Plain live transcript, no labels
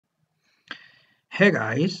Hey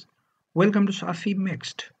guys, welcome to Safi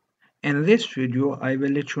Mixed. In this video, I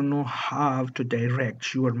will let you know how to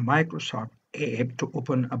direct your Microsoft app to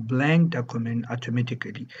open a blank document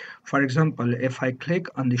automatically. For example, if I click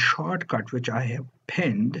on the shortcut which I have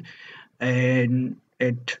pinned, and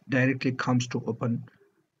it directly comes to open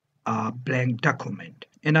a blank document.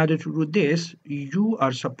 In order to do this, you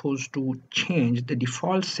are supposed to change the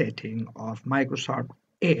default setting of Microsoft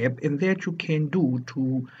app, and that you can do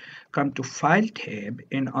to come to File tab,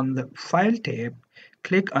 and on the File tab,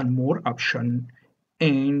 click on More option,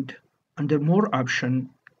 and under More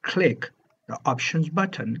option, click the Options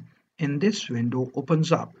button, and this window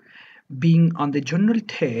opens up. Being on the General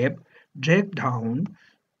tab, drag down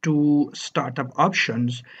to Startup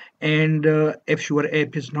options, and if your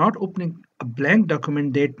app is not opening a blank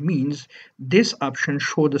document, that means this option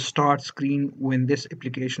show the start screen when this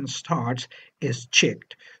application starts is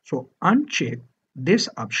checked. So uncheck this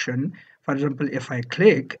option. For example, if I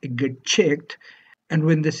click, it get checked, and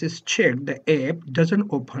when this is checked, the app doesn't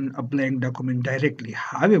open a blank document directly.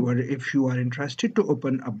 However, if you are interested to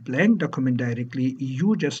open a blank document directly,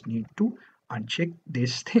 you just need to uncheck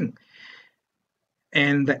this thing,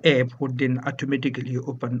 and the app would then automatically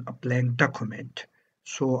open a blank document.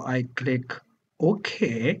 So I click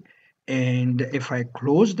OK, and if I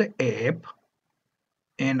close the app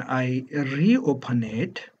and I reopen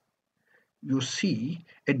it, you see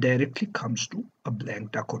it directly comes to a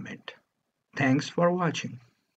blank document. Thanks for watching.